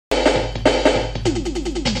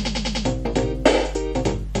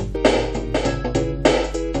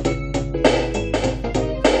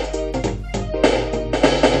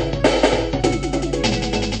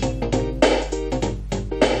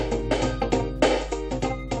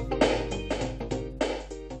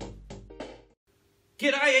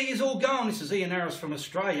How's all going? This is Ianapolis from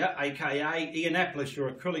Australia, aka Ianapolis, your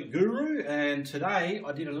acrylic guru, and today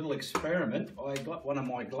I did a little experiment. I got one of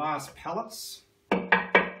my glass palettes and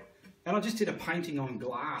I just did a painting on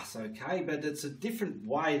glass, okay, but it's a different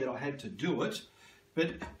way that I had to do it.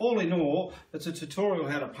 But all in all, it's a tutorial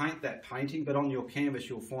how to paint that painting, but on your canvas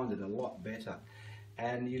you'll find it a lot better.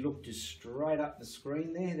 And you look just straight up the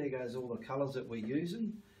screen there goes all the colours that we're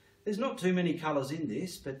using. There's not too many colours in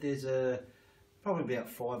this, but there's probably about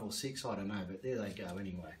 5 or 6, I don't know, but there they go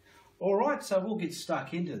anyway. Alright, so we'll get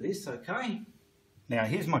stuck into this, okay? Now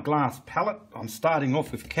here's my glass palette. I'm starting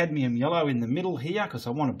off with cadmium yellow in the middle here because I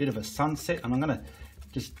want a bit of a sunset, and I'm going to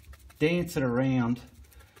just dance it around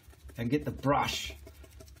and get the brush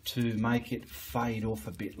to make it fade off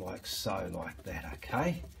a bit like so, like that,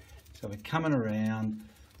 okay? So we're coming around.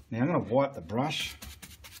 Now I'm going to wipe the brush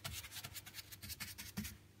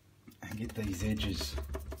and get these edges.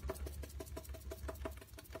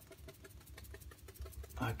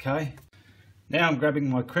 Okay, now I'm grabbing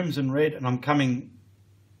my crimson red and I'm coming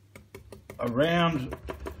around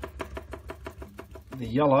the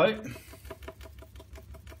yellow.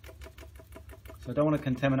 So I don't want to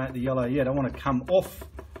contaminate the yellow yet. I want to come off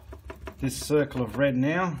this circle of red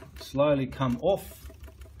now, slowly come off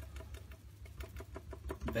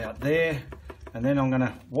about there, and then I'm going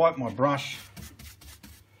to wipe my brush,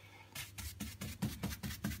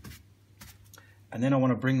 and then I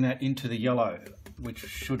want to bring that into the yellow, which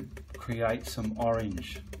should create some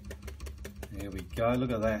orange. There we go,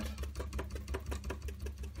 look at that.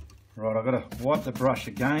 Right, I've got to wipe the brush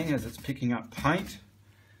again as it's picking up paint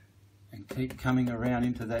and keep coming around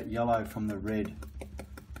into that yellow from the red.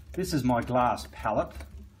 This is my glass palette.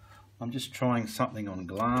 I'm just trying something on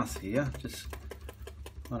glass here.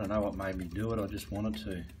 I don't know what made me do it, I just wanted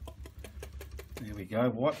to. There we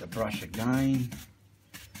go, wipe the brush again.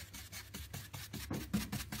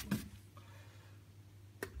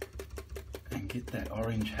 Get that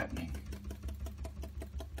orange happening.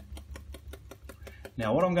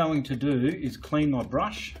 Now what I'm going to do is clean my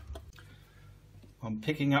brush. I'm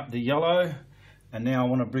picking up the yellow, and now I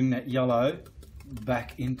want to bring that yellow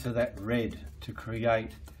back into that red to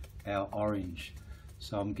create our orange.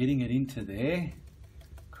 So I'm getting it into there,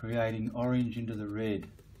 creating orange into the red.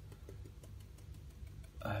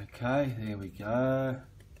 Okay, there we go.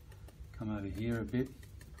 Come over here a bit.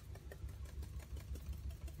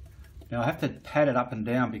 Now I have to pat it up and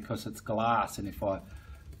down because it's glass, and if I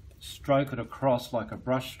stroke it across like a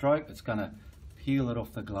brush stroke, it's going to peel it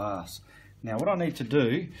off the glass. Now what I need to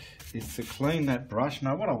do is to clean that brush.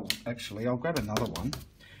 Now I'll grab another one,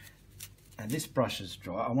 and this brush is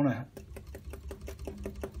dry. I want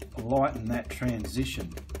to lighten that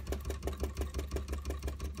transition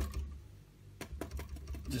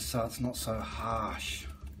just so it's not so harsh.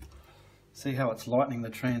 See how it's lightening the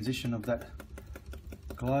transition of that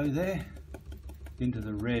glow there into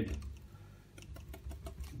the red.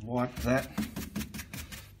 Wipe that.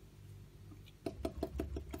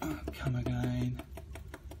 Come again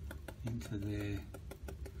into there.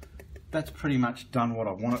 That's pretty much done what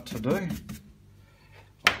I want it to do.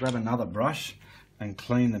 I'll grab another brush and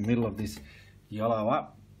clean the middle of this yellow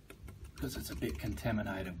up because it's a bit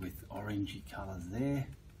contaminated with orangey colours there.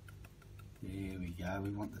 There we go,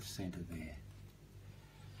 we want the centre there.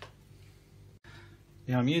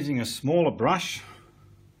 Now I'm using a smaller brush,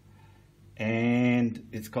 and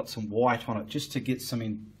it's got some white on it just to get some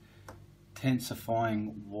intensifying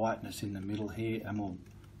whiteness in the middle here, and we'll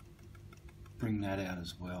bring that out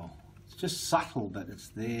as well. It's just subtle, but it's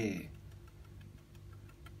there.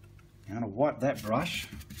 I'm going to wipe that brush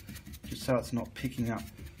just so it's not picking up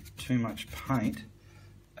too much paint,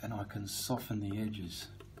 and I can soften the edges.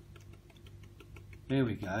 There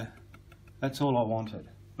we go. That's all I wanted.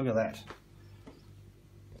 Look at that.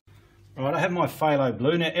 Right, I have my phthalo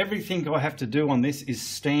blue. Now everything I have to do on this is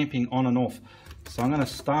stamping on and off. So I'm going to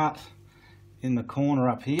start in the corner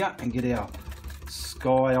up here and get our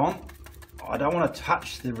sky on. I don't want to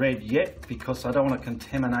touch the red yet because I don't want to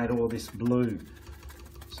contaminate all this blue.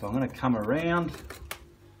 So I'm going to come around.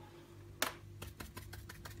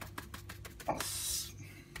 I'll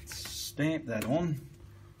stamp that on.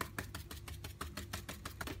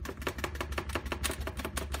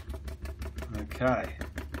 Okay.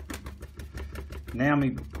 Now my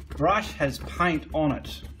brush has paint on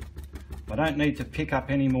it. I don't need to pick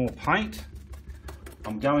up any more paint.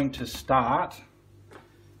 I'm going to start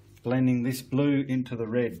blending this blue into the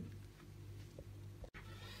red.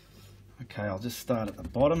 Okay, I'll just start at the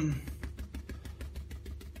bottom,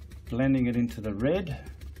 blending it into the red.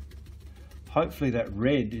 Hopefully that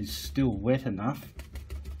red is still wet enough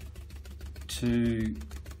to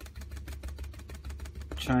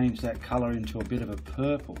change that colour into a bit of a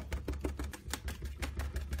purple.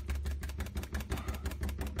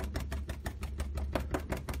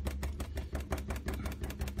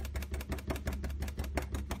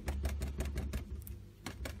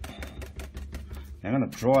 Now I'm going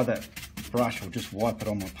to dry that brush, or just wipe it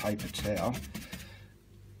on my paper towel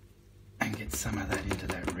and get some of that into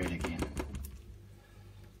that red again.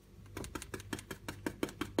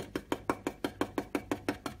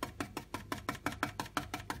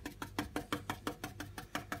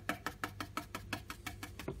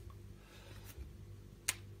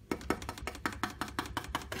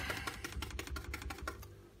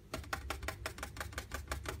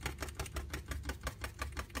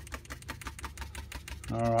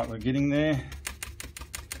 Alright, we're getting there.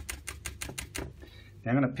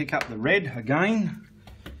 Now I'm going to pick up the red again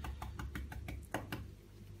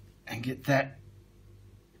and get that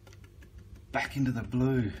back into the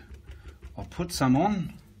blue. I'll put some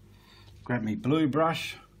on, grab my blue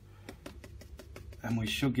brush, and we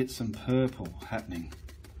should get some purple happening.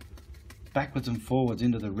 Backwards and forwards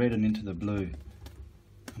into the red and into the blue.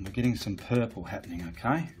 And we're getting some purple happening,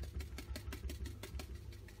 okay?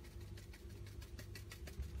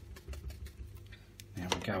 Now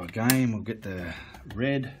we'll go again, we'll get the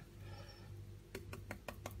red.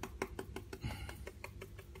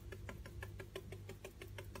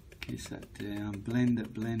 Kiss that down, blend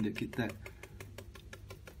it, get that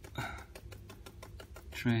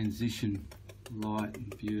transition light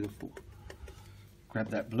and beautiful. Grab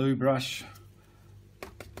that blue brush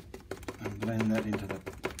and blend that into the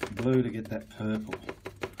blue to get that purple.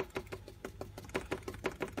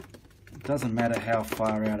 It doesn't matter how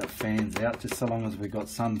far out it fans out, just so long as we've got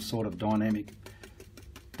some sort of dynamic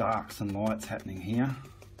darks and lights happening here.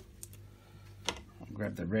 I'll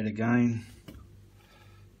grab the red again.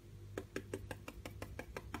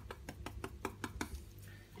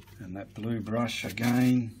 And that blue brush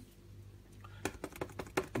again.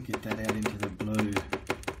 Get that out into the blue.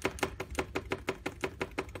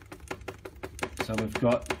 So we've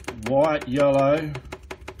got white, yellow,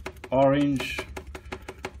 orange,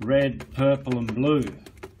 red, purple and blue. Get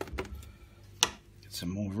some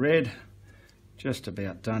more red. Just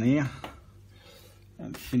about done here.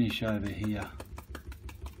 And finish over here.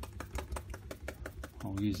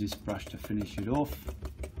 I'll use this brush to finish it off.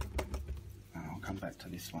 And I'll come back to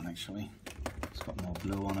this one actually. It's got more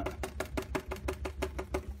blue on it.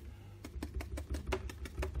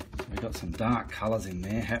 So we've got some dark colours in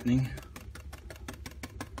there happening.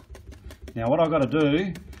 Now what I've got to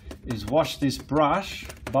do is wash this brush,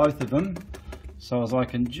 both of them, so as I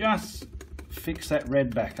can just fix that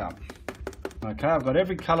red back up. Okay, I've got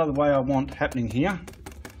every colour the way I want happening here.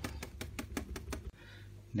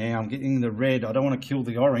 Now I'm getting the red, I don't want to kill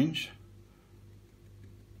the orange.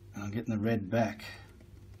 I'm getting the red back.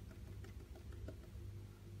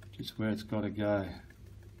 Just where it's got to go.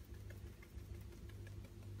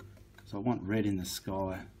 Because I want red in the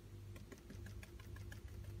sky.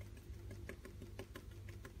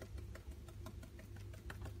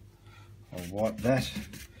 I'll wipe that,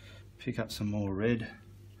 pick up some more red.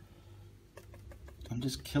 I'm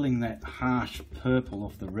just killing that harsh purple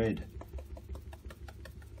off the red.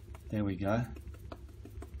 There we go.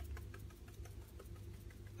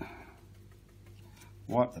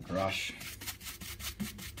 Wipe the brush.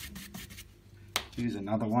 Use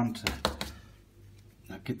another one to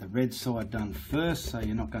get the red side done first, so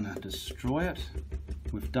you're not going to destroy it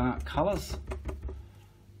with dark colours.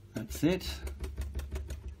 That's it.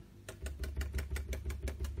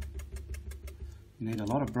 You need a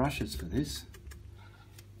lot of brushes for this.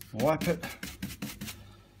 Wipe it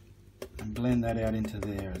and blend that out into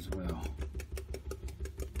there as well.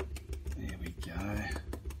 There we go.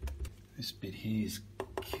 This bit here's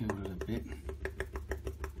killed it a bit.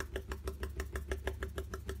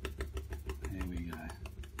 There we go.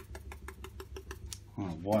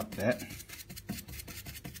 I'll wipe that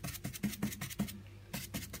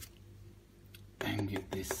and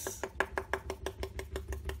get this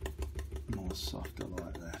more softer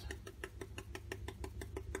like that.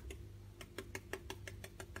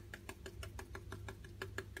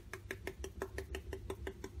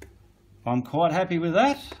 I'm quite happy with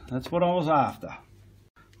that. That's what I was after.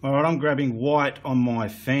 Alright, I'm grabbing white on my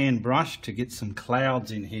fan brush to get some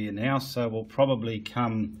clouds in here now, so we'll probably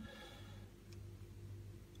come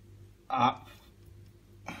up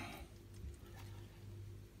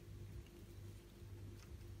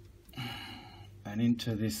and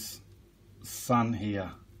into this sun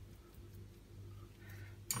here.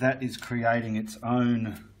 That is creating its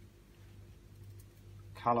own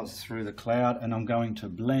colours through the cloud, and I'm going to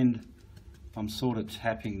blend. I'm sort of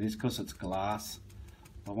tapping this because it's glass.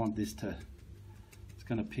 I want this to, it's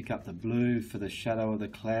going to pick up the blue for the shadow of the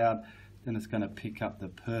cloud, then it's going to pick up the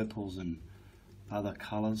purples and other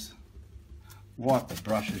colours. Wipe the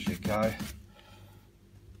brush as you go.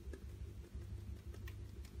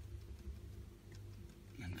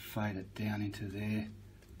 And fade it down into there.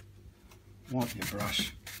 Wipe your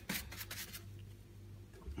brush.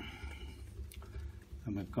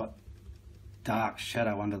 And we've got dark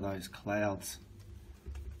shadow under those clouds.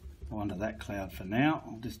 Under that cloud for now.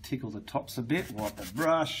 I'll just tickle the tops a bit, wipe the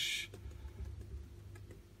brush.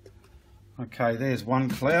 Okay, there's one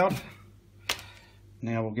cloud.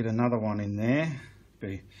 Now we'll get another one in there.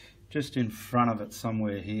 Be just in front of it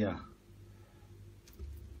somewhere here.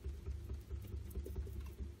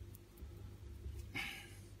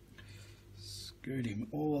 Scoot him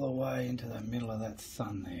all the way into the middle of that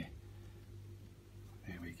sun there.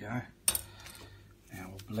 There we go. Now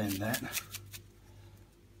we'll blend that.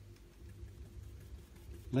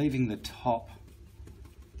 Leaving the top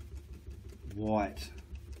white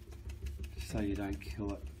so you don't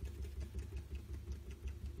kill it.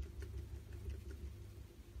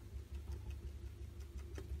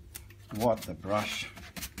 Wipe the brush.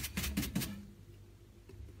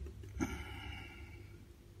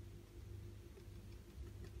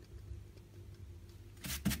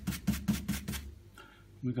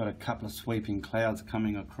 We've got a couple of sweeping clouds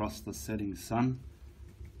coming across the setting sun.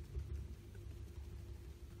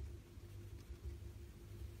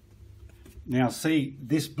 Now see,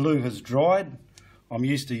 this blue has dried. I'm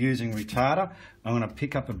used to using retarder. I'm going to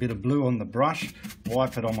pick up a bit of blue on the brush,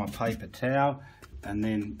 wipe it on my paper towel, and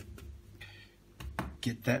then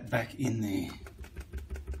get that back in there.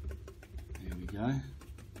 There we go.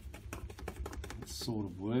 That sort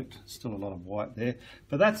of worked. Still a lot of white there,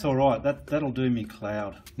 but that's all right. That'll do me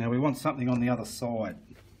cloud. Now we want something on the other side.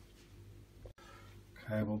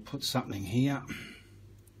 Okay, we'll put something here.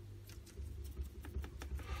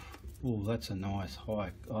 Oh, that's a nice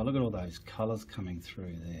hike. Oh, look at all those colours coming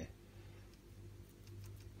through there.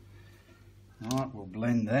 All right, we'll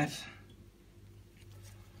blend that.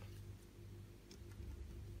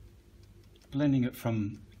 Blending it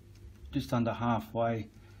from just under halfway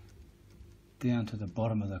down to the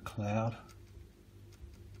bottom of the cloud.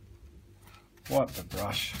 Wipe the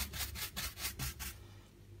brush.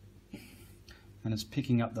 And it's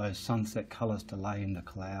picking up those sunset colours to lay in the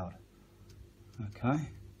cloud. Okay.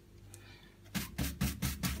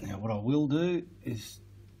 Now what I will do is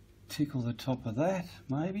tickle the top of that,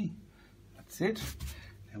 maybe. That's it.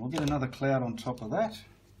 Now we'll get another cloud on top of that.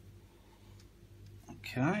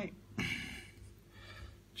 Okay.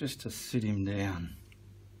 Just to sit him down.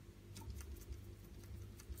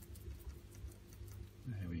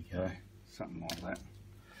 There we go. Something like that.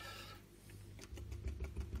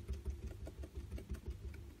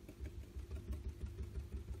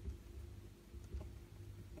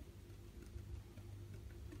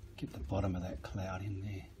 Get the bottom of that cloud in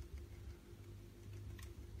there.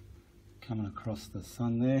 Coming across the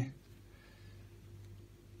sun there.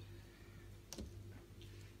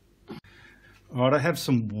 Alright, I have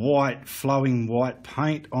some white, flowing white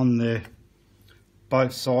paint on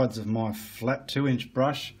both sides of my flat 2-inch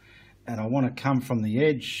brush, and I want to come from the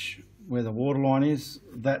edge where the waterline is,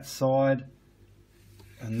 that side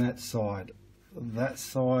and that side, that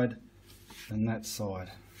side and that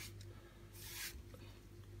side.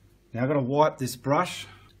 Now I've got to wipe this brush.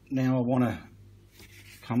 Now I want to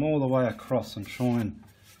come all the way across and try and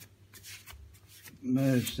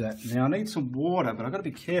merge that. Now I need some water, but I've got to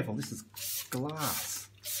be careful. This is glass.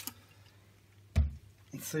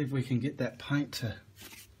 Let's see if we can get that paint to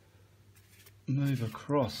move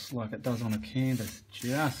across like it does on a canvas.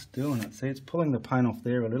 Just doing it. See, it's pulling the paint off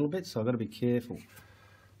there a little bit, so I've got to be careful.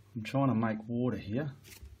 I'm trying to make water here.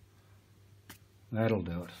 That'll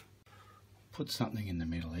do it. Put something in the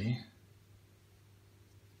middle here.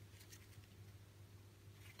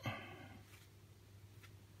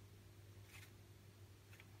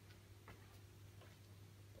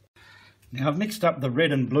 Now I've mixed up the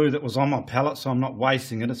red and blue that was on my palette, so I'm not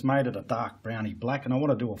wasting it. It's made it a dark browny black, and I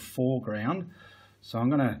want to do a foreground. So I'm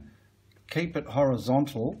going to keep it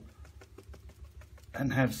horizontal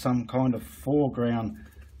and have some kind of foreground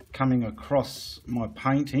coming across my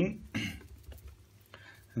painting.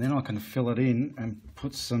 And then I can fill it in and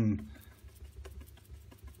put some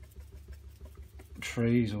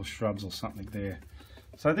trees or shrubs or something there.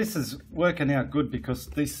 So this is working out good because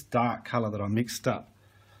this dark colour that I mixed up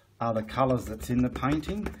are the colours that's in the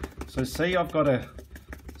painting. So see, I've got to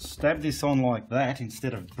stab this on like that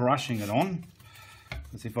instead of brushing it on.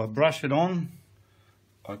 Because if I brush it on,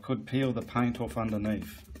 I could peel the paint off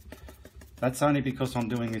underneath. That's only because I'm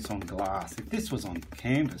doing this on glass. If this was on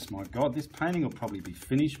canvas, my God, this painting will probably be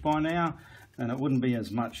finished by now and it wouldn't be as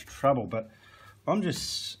much trouble. But I'm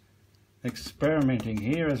just experimenting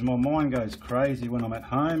here as my mind goes crazy when I'm at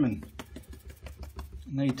home and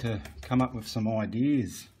need to come up with some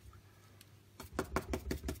ideas.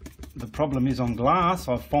 The problem is on glass,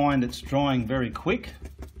 I find it's drying very quick.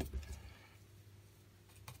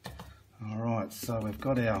 Alright, so we've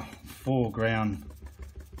got our foreground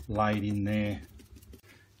laid in there.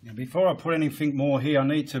 Now before I put anything more here, I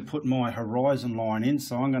need to put my horizon line in,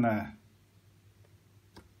 so I'm going to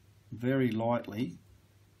very lightly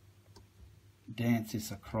dance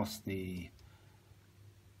this across the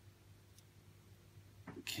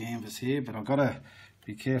canvas here, but I've got to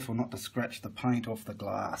be careful not to scratch the paint off the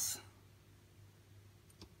glass.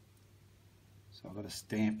 So I've got to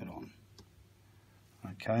stamp it on.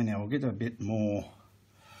 Okay, now we'll get a bit more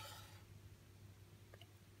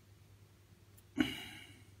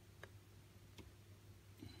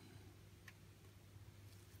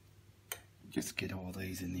just get all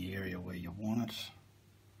these in the area where you want it.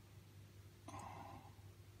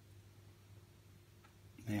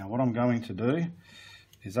 Now what I'm going to do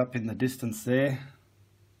is up in the distance there,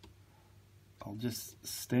 I'll just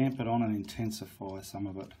stamp it on and intensify some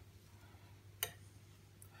of it,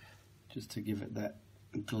 just to give it that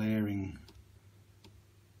glaring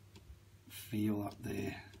feel up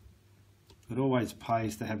there. It always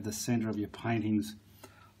pays to have the centre of your paintings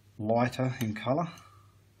lighter in colour.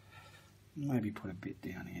 Maybe put a bit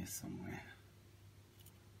down here somewhere.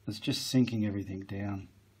 It's just sinking everything down.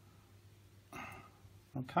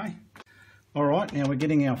 Okay. Alright, now we're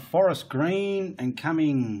getting our forest green and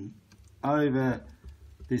coming over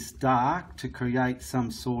this dark to create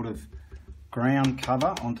some sort of ground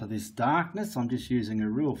cover onto this darkness. I'm just using a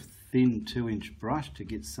real thin 2-inch brush to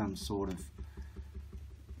get some sort of,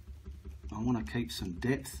 I want to keep some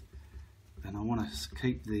depth and I want to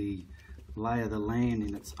keep the lay of the land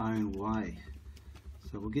in its own way.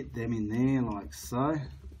 So we'll get them in there like so.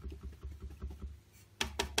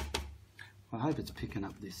 I hope it's picking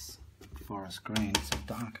up this forest green. It's a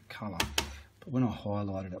darker colour, but when I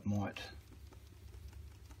highlight it, it might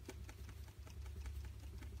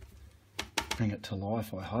bring it to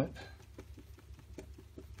life, I hope.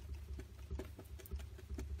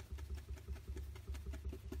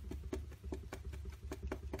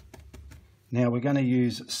 Now we're going to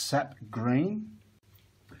use sap green,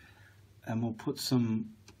 and we'll put some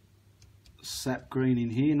sap green in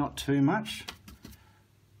here, not too much.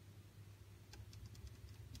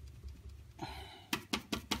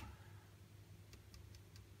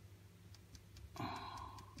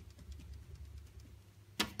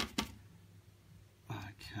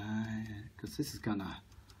 Because this is gonna,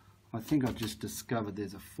 I think I've just discovered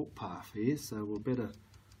there's a footpath here, so we'll better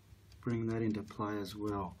bring that into play as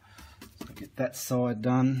well. So get that side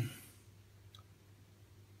done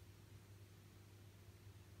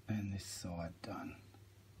and this side done.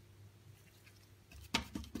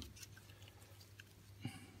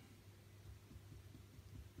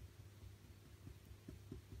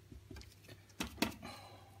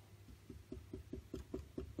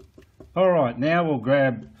 Alright, now we'll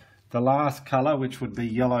grab the last colour, which would be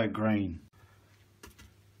yellow green.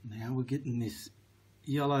 Now we're getting this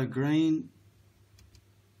yellow green.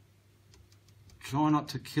 Try not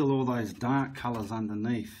to kill all those dark colours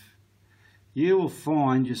underneath. You will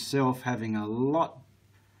find yourself having a lot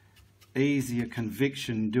easier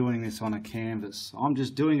conviction doing this on a canvas. I'm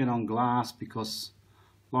just doing it on glass because,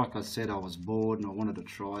 like I said, I was bored and I wanted to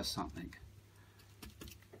try something.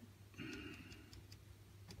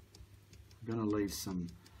 I'm going to leave some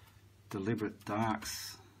deliberate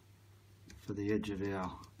darks for the edge of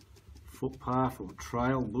our footpath or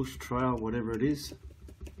trail, bush trail, whatever it is.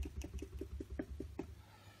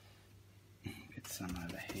 Get some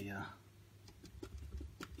over here.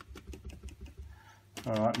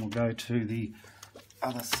 Alright, we'll go to the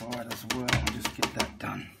other side as well and just get that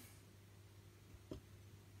done.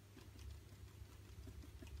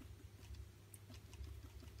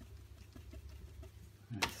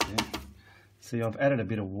 That's it. See, I've added a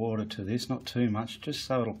bit of water to this, not too much, just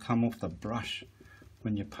so it'll come off the brush.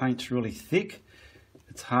 When your paint's really thick,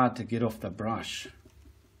 it's hard to get off the brush.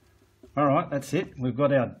 Alright, that's it. We've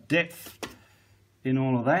got our depth in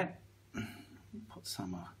all of that. Put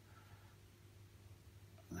some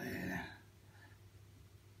there.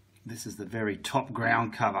 This is the very top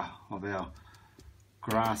ground cover of our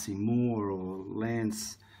grassy moor or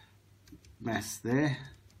lands mass there.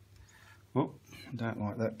 Oh, I don't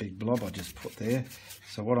like that big blob I just put there.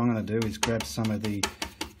 So what I'm going to do is grab some of the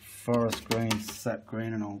forest green, sap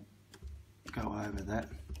green, and I'll go over that.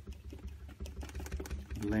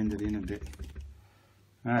 blend it in a bit.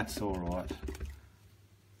 That's all right.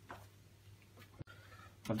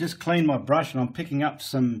 I've just cleaned my brush and I'm picking up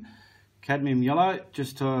some cadmium yellow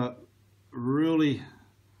just to really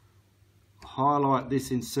highlight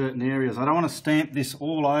this in certain areas. I don't want to stamp this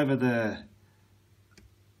all over the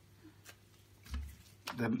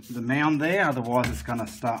mound there, otherwise it's going to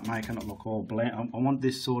start making it look all bland. I want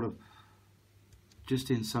this sort of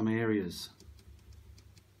just in some areas.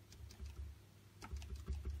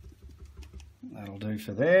 That'll do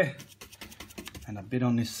for there, and a bit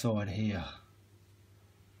on this side here.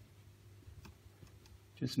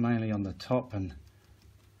 Just mainly on the top, and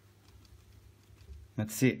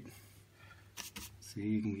that's it. So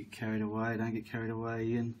you can get carried away, don't get carried away,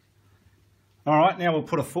 Ian. Alright, now we'll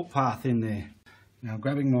put a footpath in there. Now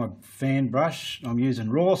grabbing my fan brush, I'm using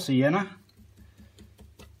raw sienna.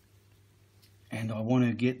 And I want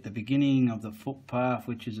to get the beginning of the footpath,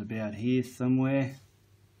 which is about here somewhere.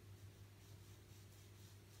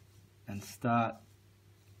 And start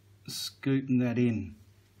scooting that in.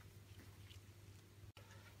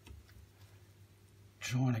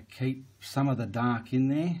 Trying to keep some of the dark in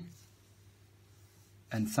there.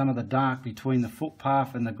 And some of the dark between the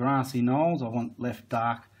footpath and the grassy knolls. I want left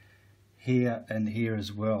dark here and here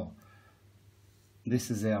as well.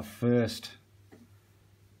 This is our first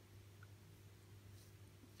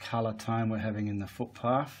colour tone we're having in the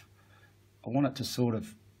footpath. I want it to sort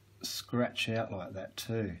of scratch out like that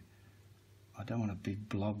too. I don't want a big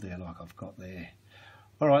blob there like I've got there.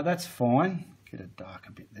 Alright, that's fine. Get it dark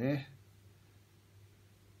a bit there.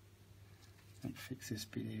 And fix this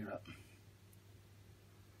bit here up.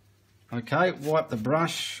 Okay, wipe the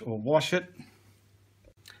brush or wash it.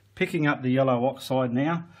 Picking up the yellow oxide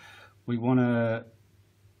now, we want to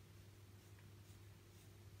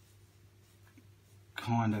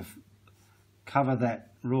kind of cover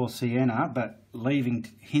that raw sienna but leaving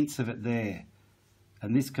hints of it there.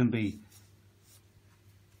 And this can be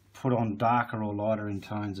put on darker or lighter in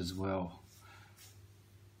tones as well.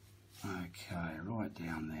 Okay, right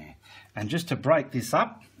down there. And just to break this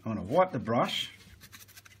up, I'm going to wipe the brush,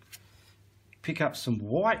 pick up some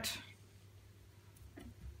white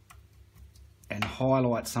and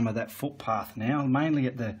highlight some of that footpath now, mainly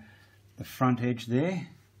at the front edge there.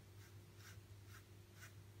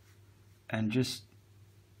 And just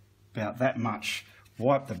about that much,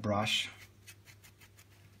 wipe the brush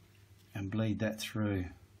and bleed that through,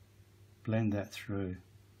 blend that through.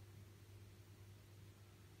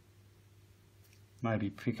 Maybe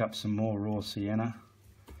pick up some more raw sienna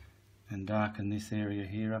and darken this area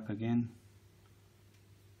here up again.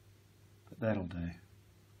 But that'll do.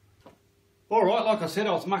 Alright, like I said,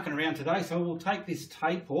 I was mucking around today, so we'll take this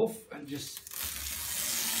tape off and just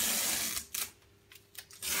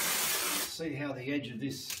see how the edge of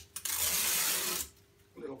this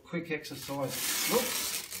little quick exercise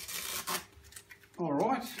looks.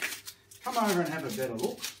 Alright, come over and have a better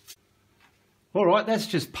look. Alright, that's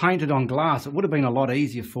just painted on glass. It would have been a lot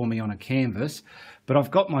easier for me on a canvas, but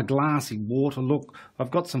I've got my glassy water look.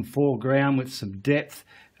 I've got some foreground with some depth,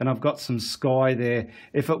 and I've got some sky there.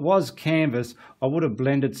 If it was canvas, I would have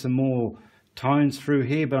blended some more tones through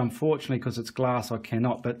here, but unfortunately because it's glass I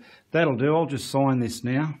cannot. But that'll do. I'll just sign this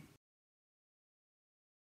now.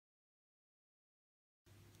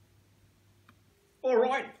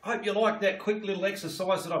 Alright, hope you liked that quick little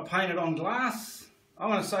exercise that I painted on glass. I'm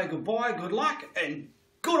going to say goodbye, good luck, and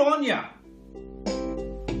good on ya!